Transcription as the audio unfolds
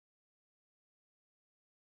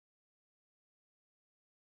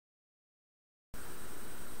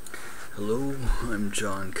Hello, I'm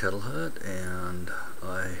John Kettlehut, and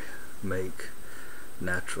I make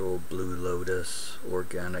natural Blue Lotus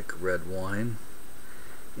organic red wine,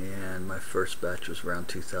 and my first batch was around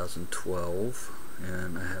 2012,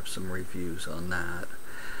 and I have some reviews on that.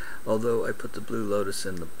 Although I put the Blue Lotus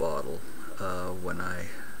in the bottle when I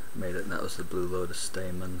made it, and that was the Blue Lotus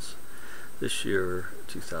stamens. This year,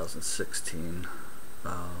 2016,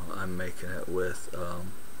 I'm making it with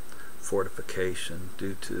fortification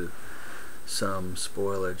due to some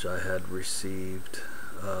spoilage I had received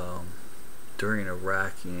during a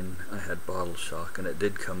racking. I had bottle shock, and it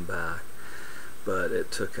did come back, but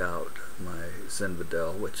it took out my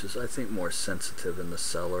Zinfandel, which is, I think, more sensitive in the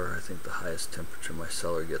cellar. I think the highest temperature my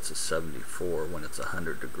cellar gets is 74 when it's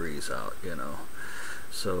 100 degrees out,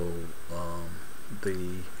 So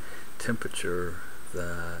the temperature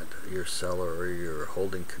that your cellar or your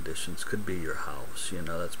holding conditions could be your house.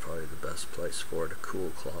 That's probably the best place for it, a cool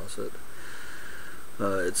closet.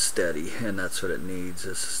 It's steady, and that's what it needs,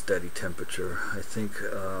 is a steady temperature. I think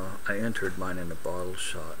I entered mine in a bottle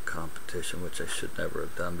shot competition, which I should never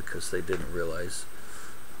have done because they didn't realize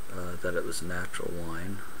that it was natural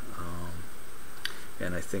wine.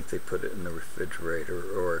 And I think they put it in the refrigerator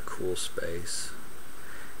or a cool space,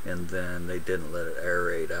 and then they didn't let it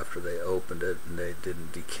aerate after they opened it, and they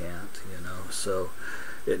didn't decant, so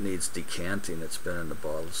it needs decanting. It's been in the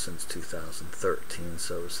bottle since 2013,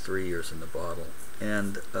 so it was 3 years in the bottle,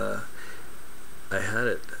 and I had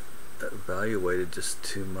it evaluated just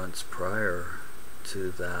 2 months prior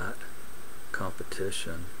to that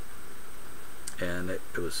competition, and it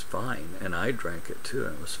was fine, and I drank it too,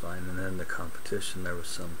 and it was fine. And then the competition, there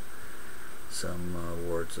was some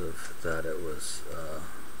words of that it was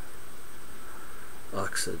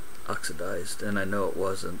oxidized, and I know it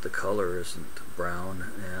wasn't. The color isn't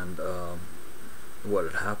brown, and what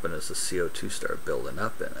had happened is the CO2 started building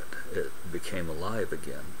up in it. It became alive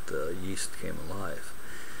again. The yeast came alive.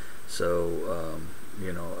 So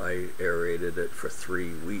I aerated it for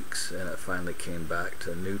 3 weeks, and it finally came back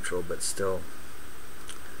to neutral, but still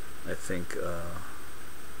I think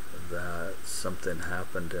that something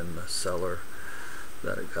happened in the cellar,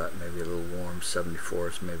 that it got maybe a little warm. 74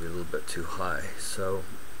 is maybe a little bit too high, so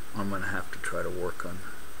I'm going to have to try to work on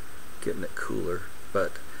getting it cooler.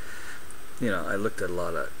 But I looked at a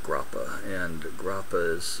lot of grappa, and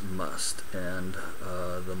grappa is must, and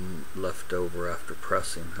the leftover after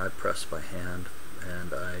pressing, I press by hand,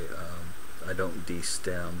 and I don't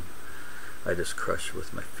de-stem. I just crush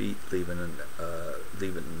with my feet, leaving in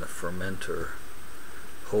the fermenter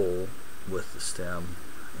whole with the stem,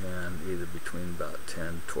 and either between about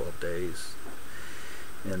 10-12 days,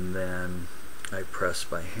 and then I press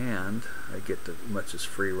by hand. I get as much as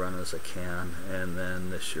free run as I can, and then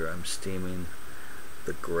this year I'm steaming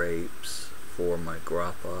the grapes for my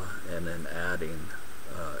grappa, and then adding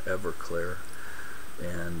Everclear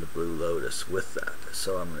and the Blue Lotus with that.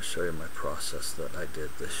 So I'm going to show you my process that I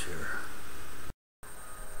did this year.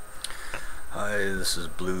 Hi, this is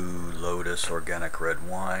Blue Lotus Organic Red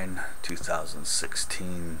Wine,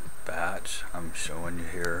 2016 batch. I'm showing you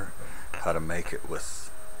here how to make it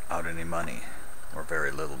without any money, or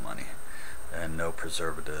very little money, and no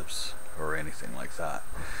preservatives or anything like that.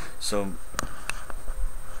 So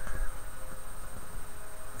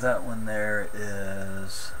that one there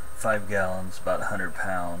is 5 gallons, about 100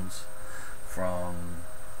 pounds from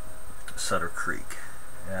Sutter Creek,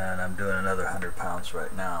 and I'm doing another 100 pounds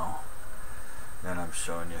right now. And I'm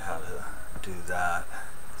showing you how to do that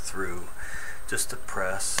through just a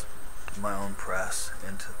press, my own press,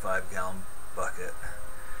 into a 5-gallon bucket.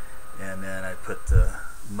 And then I put the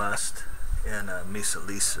must in a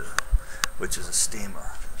Medicinal, which is a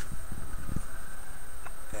steamer.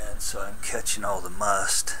 And so I'm catching all the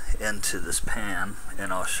must into this pan,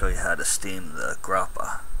 and I'll show you how to steam the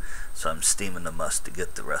grappa. So I'm steaming the must to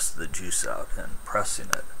get the rest of the juice out, and pressing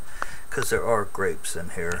it, because there are grapes in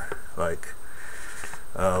here, like,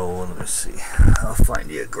 oh, let me see. I'll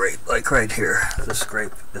find you a grape, like right here. This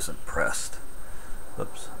grape isn't pressed.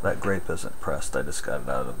 Oops, that grape isn't pressed. I just got it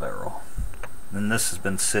out of the barrel. And this has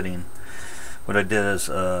been sitting. What I did is,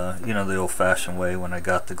 the old-fashioned way, when I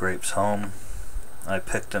got the grapes home, I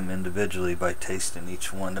picked them individually by tasting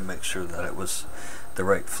each one to make sure that it was the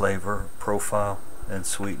right flavor profile and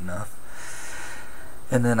sweet enough.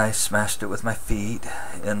 And then I smashed it with my feet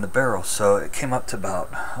in the barrel, so it came up to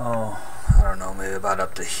about, I don't know, maybe about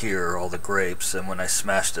up to here, all the grapes. And when I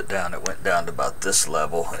smashed it down, it went down to about this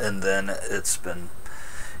level. And then it's been,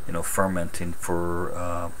 fermenting for,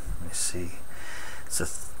 let me see, it's a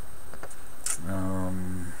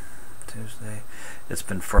Tuesday. It's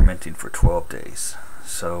been fermenting for 12 days.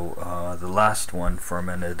 So the last one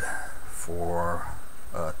fermented for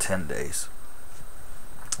 10 days.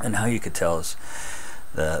 And how you could tell is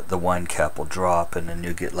that the wine cap will drop, and then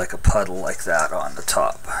you get like a puddle like that on the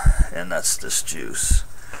top, and that's this juice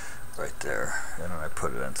right there. And then I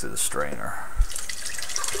put it in through the strainer,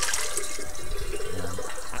 and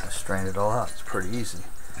I strain it all out. It's pretty easy.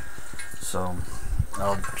 So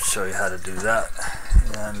I'll show you how to do that.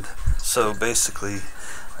 And so basically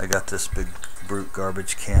I got this big brute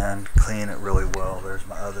garbage can, clean it really well. There's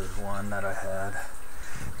my other one that I had,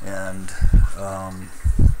 and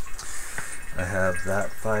I have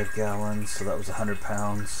that 5 gallons, so that was 100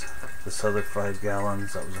 pounds. This other 5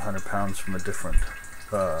 gallons, that was 100 pounds from a different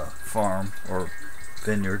farm or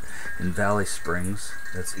vineyard in Valley Springs,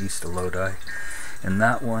 that's east of Lodi. And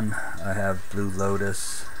that one I have Blue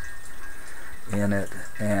Lotus in it,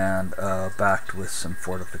 and backed with some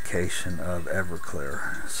fortification of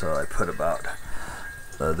Everclear. So I put about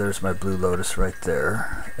there's my Blue Lotus right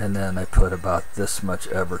there, and then I put about this much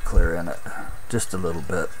Everclear in it, just a little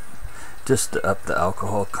bit, just to up the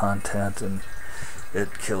alcohol content, and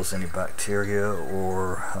it kills any bacteria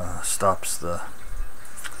or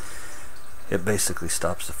it basically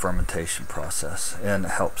stops the fermentation process, and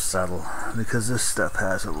it helps settle, because this stuff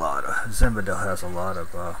has a lot of, Zinfandel has a lot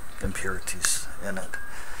of impurities in it.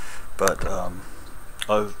 But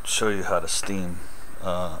I'll show you how to steam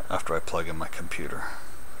after I plug in my computer.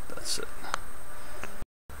 That's it.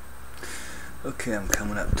 Okay, I'm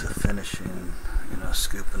coming up to finishing,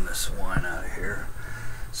 scooping this wine out of here.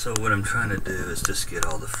 So what I'm trying to do is just get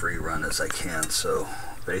all the free run as I can. So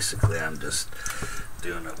basically I'm just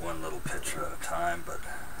doing it one little pitcher at a time, but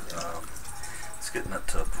it's getting up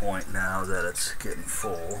to a point now that it's getting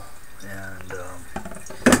full, and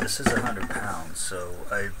this is 100 pounds, so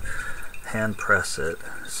I hand press it,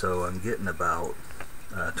 so I'm getting about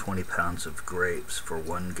 20 pounds of grapes for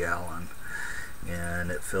 1 gallon, and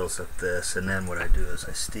it fills up this. And then what I do is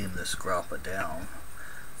I steam this grappa down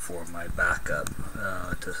for my backup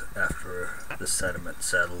after the sediment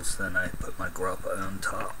settles. Then I put my grappa on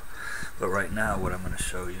top. But right now what I'm going to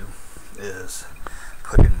show you is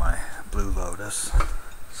putting my Blue Lotus.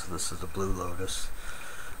 So this is a Blue Lotus.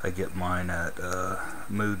 I get mine at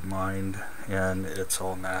Mood Mind, and it's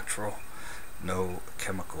all natural, no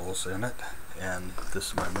chemicals in it. And this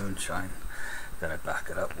is my moonshine that I back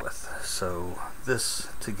it up with. So this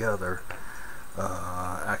together,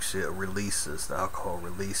 actually it releases, the alcohol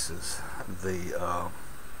releases the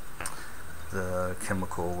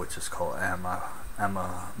chemical, which is called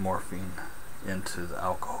amomorphine, into the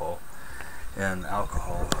alcohol. And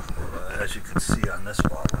alcohol, as you can see on this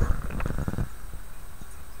bottle,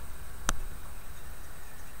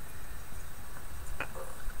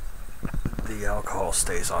 the alcohol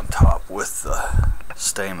stays on top with the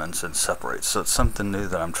stamens and separates. So it's something new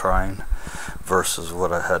that I'm trying, versus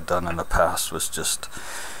what I had done in the past was just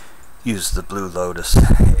use the Blue Lotus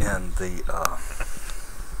in the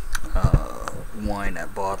wine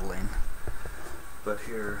at bottling. But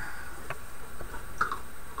here,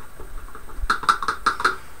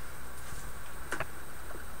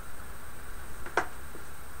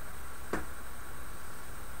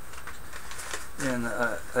 and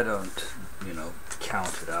I don't,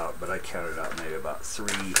 count it out, but I counted out maybe about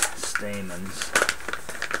 3 stamens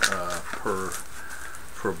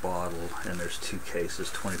per bottle, and there's 2 cases,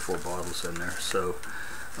 24 bottles in there. So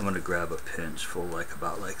I'm going to grab a pinch full,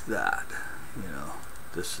 about like that.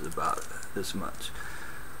 This is about as much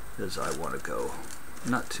as I want to go.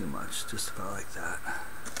 Not too much, just about like that.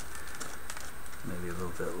 Maybe a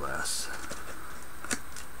little bit less.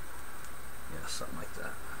 Yeah, something like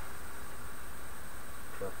that.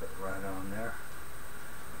 Drop it right on there.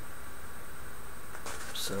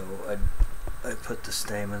 So I put the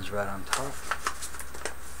stamens right on top.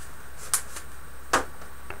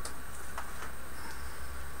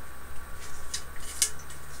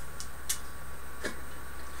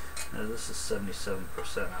 Now this is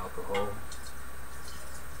 77% alcohol.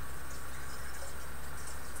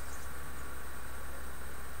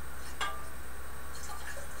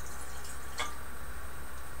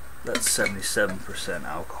 That's 77%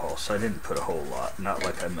 alcohol, so I didn't put a whole lot, not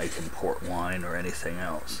like I'm making port wine or anything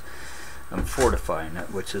else. I'm fortifying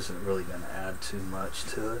it, which isn't really going to add too much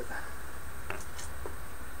to it.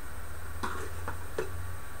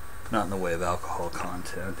 Not in the way of alcohol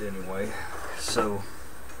content anyway. So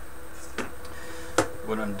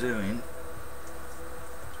what I'm doing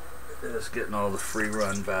is getting all the free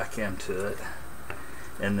run back into it,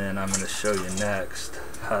 and then I'm going to show you next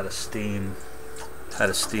how to steam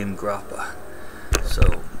grappa.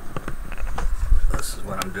 So this is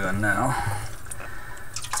what I'm doing now.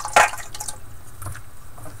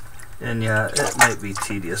 And yeah, it might be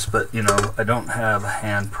tedious, but you know, I don't have a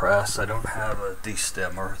hand press, I don't have a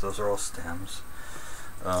destemmer, those are all stems.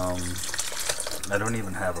 I don't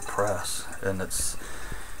even have a press, and it's,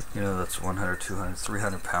 you know, that's 100, 200,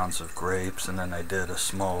 300 pounds of grapes, and then I did a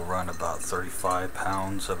small run, about 35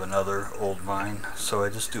 pounds of another old vine. So I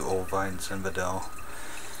just do old vines in Vidal,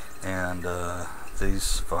 and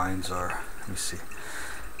these vines are, let me see,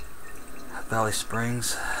 Valley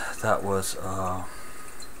Springs, that was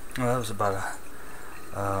well, that was about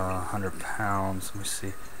 100 pounds. Let me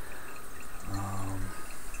see.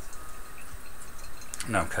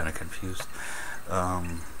 Now I'm kind of confused.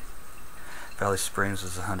 Valley Springs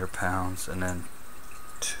is 100 pounds, and then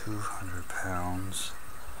 200 pounds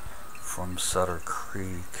from Sutter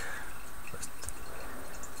Creek.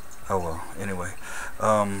 Oh well, anyway.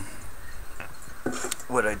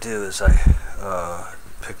 What I do is I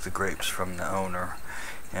pick the grapes from the owner,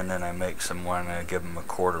 and then I make some wine and I give them a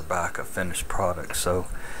quarter back, a finished product. So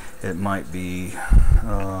it might be,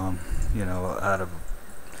 you know, out of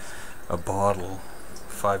a bottle,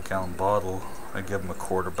 5-gallon bottle, I give them a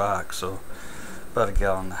quarter back. So about a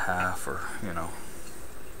gallon and a half, or you know,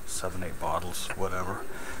 7-8 bottles, whatever,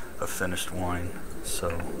 of finished wine.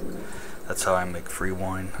 So that's how I make free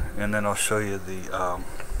wine. And then I'll show you the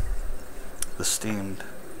steamed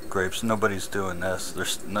grapes. Nobody's doing this.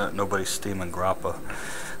 There's nobody's steaming grappa.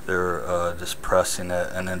 They're just pressing it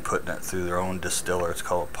and then putting it through their own distiller. It's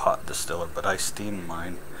called a pot distiller, but I steam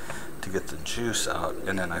mine to get the juice out,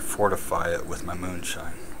 and then I fortify it with my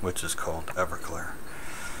moonshine, which is called Everclear.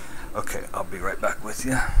 Okay, I'll be right back with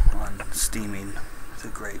you on steaming the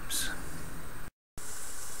grapes.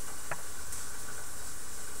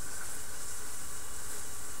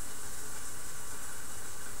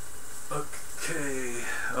 Okay,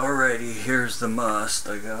 alrighty, here's the must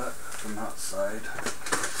I got from outside.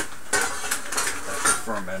 That's a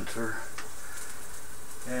fermenter.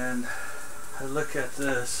 And I look at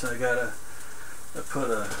this, I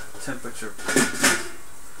put a temperature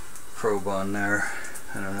probe on there.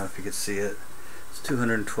 I don't know if you can see it. It's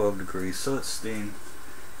 212 degrees, so it's steaming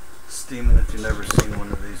if you've never seen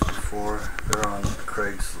one of these before. They're on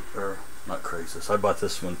Craigslist, or not Craigslist. I bought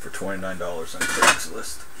this one for $29 on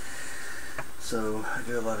Craigslist. So I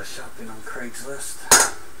do a lot of shopping on Craigslist.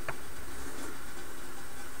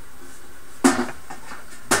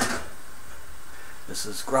 This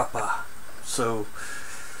is grappa. So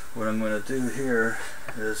what I'm going to do here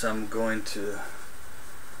is I'm going to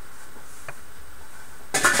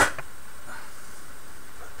put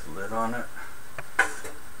the lid on it,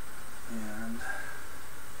 and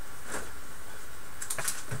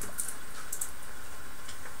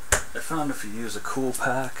I found if you use a cool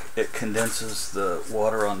pack, it condenses the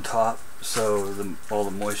water on top, so all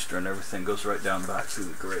the moisture and everything goes right down back through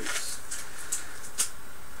the grapes.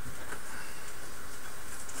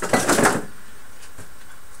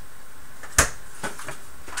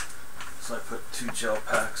 So I put 2 gel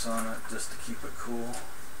packs on it just to keep it cool.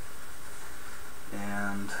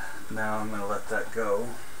 And now I'm going to let that go.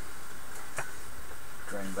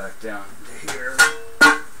 Drain back down to here.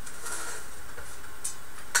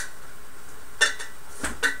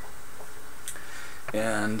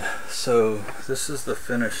 And so this is the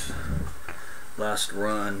finished last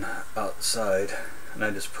run outside, and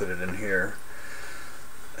I just put it in here.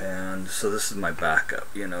 And so this is my backup,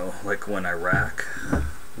 you know, like when I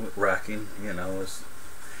racking, you know, is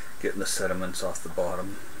getting the sediments off the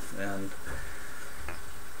bottom, and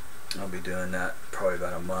I'll be doing that probably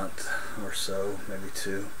about a month or so, maybe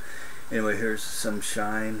 2. Anyway, here's some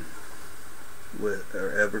shine with,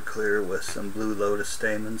 or Everclear with some blue Lotus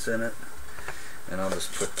stamens in it. And I'll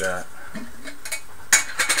just put that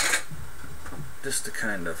just to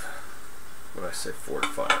kind of, what I say,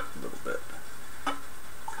 fortify it a little bit.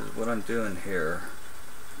 Because what I'm doing here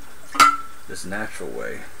is a natural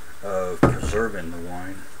way of preserving the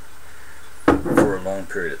wine for a long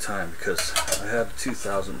period of time. Because I had a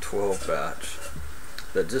 2012 batch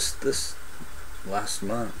that just this last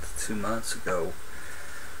month, 2 months ago,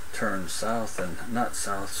 turned south, and not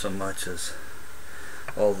south so much as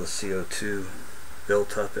all the CO2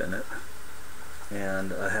 built up in it,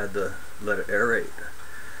 and I had to let it aerate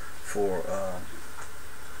for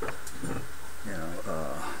you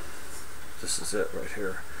know, this is it right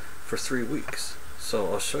here, for 3 weeks.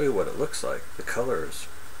 So I'll show you what it looks like. The color is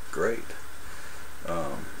great.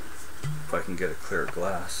 If I can get a clear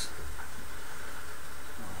glass.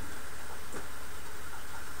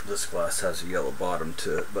 This glass has a yellow bottom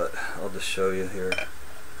to it, but I'll just show you here.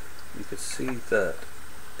 You can see that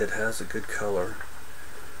it has a good color.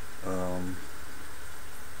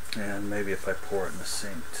 And maybe if I pour it in the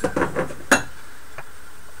sink too.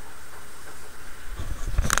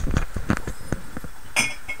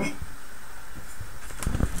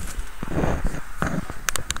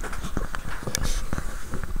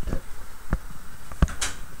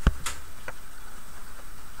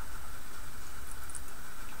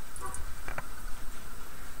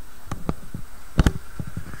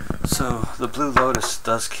 So the Blue Lotus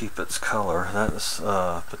does keep its color. That is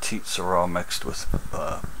Petite Syrah mixed with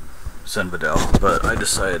Zinfandel, but I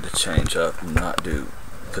decided to change up and not do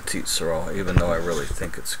Petite Syrah, even though I really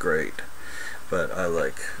think it's great. But I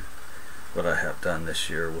like what I have done this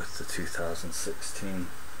year with the 2016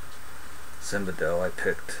 Zinfandel. I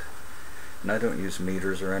picked, and I don't use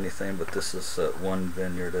meters or anything, but this is one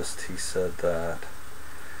vineyardist. He said that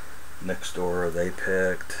next door they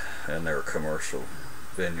picked, and they're a commercial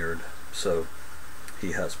vineyard, so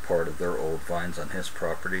he has part of their old vines on his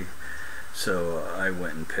property. So I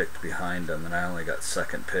went and picked behind them, and I only got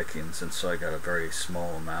second pickings, and so I got a very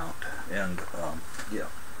small amount. And yeah,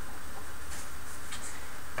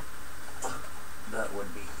 that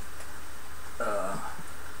would be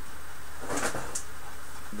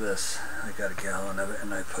this. I got a gallon of it,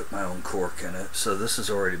 and I put my own cork in it. So this has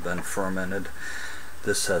already been fermented.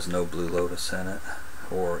 This has no Blue Lotus in it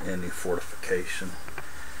or any fortification.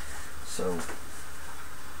 So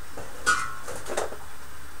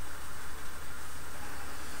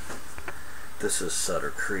this is Sutter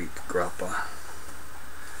Creek grappa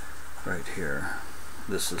right here.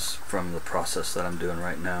 This is from the process that I'm doing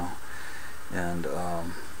right now, and I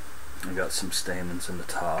got some stamens in the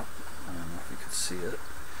top. I don't know if you can see it,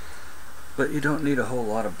 but you don't need a whole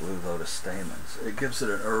lot of Blue Lotus stamens. It gives it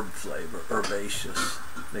an herb flavor, herbaceous.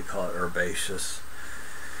 They call it herbaceous.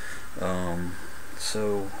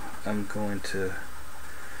 So I'm going to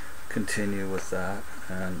continue with that,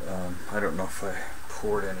 and I don't know if I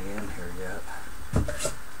poured any in here yet. I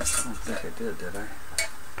don't think I did I?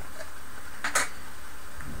 I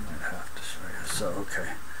might have to show you. So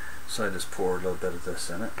okay, so I just poured a little bit of this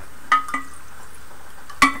in it.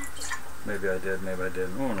 Maybe I did, maybe I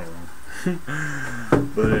didn't. Oh no.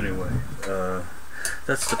 But anyway,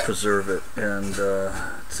 that's to preserve it and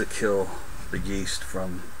to kill the yeast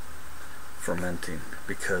from fermenting,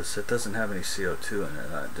 because it doesn't have any CO2 in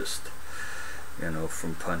it. I just, you know,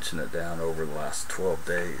 from punching it down over the last 12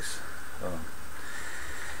 days.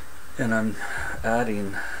 And I'm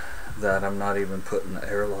adding that I'm not even putting the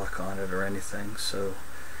airlock on it or anything, so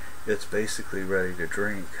it's basically ready to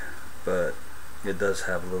drink, but it does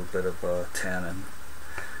have a little bit of tannin,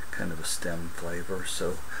 kind of a stem flavor,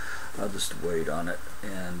 so I'll just wait on it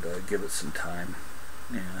and give it some time.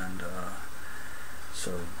 And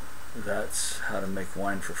so that's how to make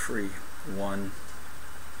wine for free. One,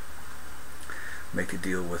 make a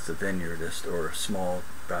deal with the vineyardist or small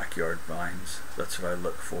backyard vines. That's what I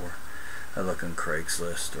look for. I look on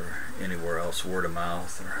Craigslist or anywhere else, word of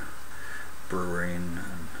mouth or brewing,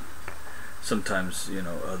 and sometimes, you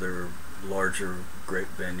know, other larger grape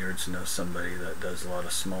vineyards know somebody that does a lot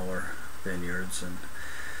of smaller vineyards, and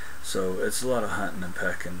so it's a lot of hunting and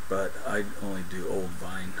pecking. But I only do old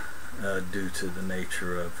vine due to the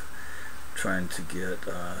nature of trying to get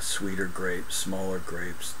sweeter grapes, smaller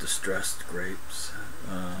grapes, distressed grapes.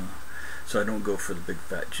 So I don't go for the big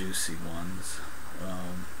fat juicy ones.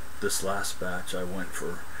 This last batch I went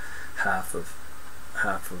for half of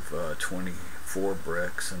 24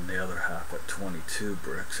 bricks and the other half at 22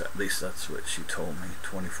 bricks. At least that's what she told me,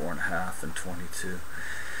 24 and a half and 22.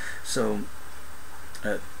 So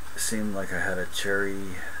it seemed like I had a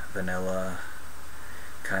cherry vanilla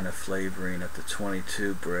kind of flavoring at the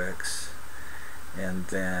 22 bricks, and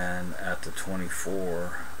then at the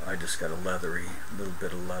 24 I just got a leathery, little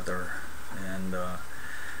bit of leather. And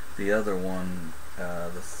the other one,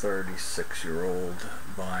 the 36-year-old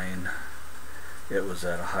vine, it was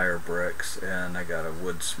at a higher bricks, and I got a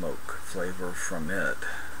wood smoke flavor from it,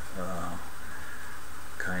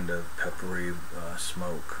 kind of peppery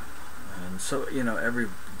smoke. And so, you know, every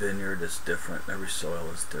vineyard is different, every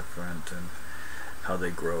soil is different, and how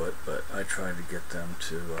they grow it, but I try to get them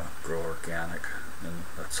to grow organic, and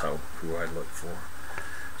that's who I look for.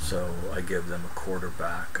 So I give them a quarter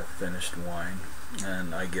back of finished wine,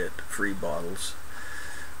 and I get free bottles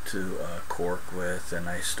to cork with, and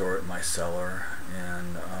I store it in my cellar.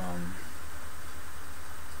 And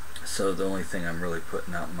so the only thing I'm really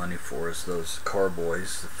putting out money for is those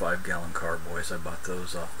carboys, the 5-gallon carboys. I bought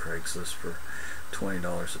those off Craigslist for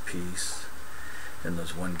 $20 a piece, and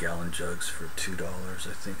those 1-gallon jugs for $2.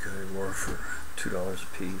 I think they were for $2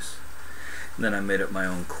 a piece. And then I made up my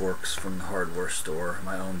own corks from the hardware store,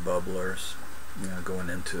 my own bubblers, you know, going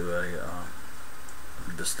into a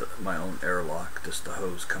my own airlock, just a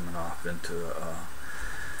hose coming off into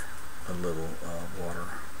a little water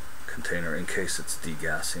container in case it's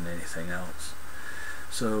degassing anything else.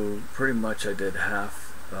 So pretty much I did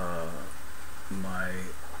half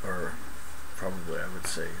or probably I would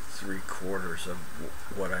say 3/4 of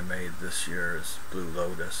what I made this year is Blue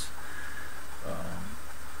Lotus,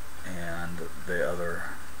 and the other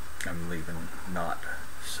I'm leaving not.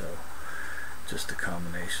 So just a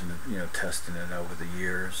combination of, you know, testing it over the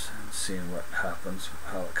years and seeing what happens,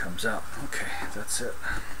 how it comes out. Okay, that's it.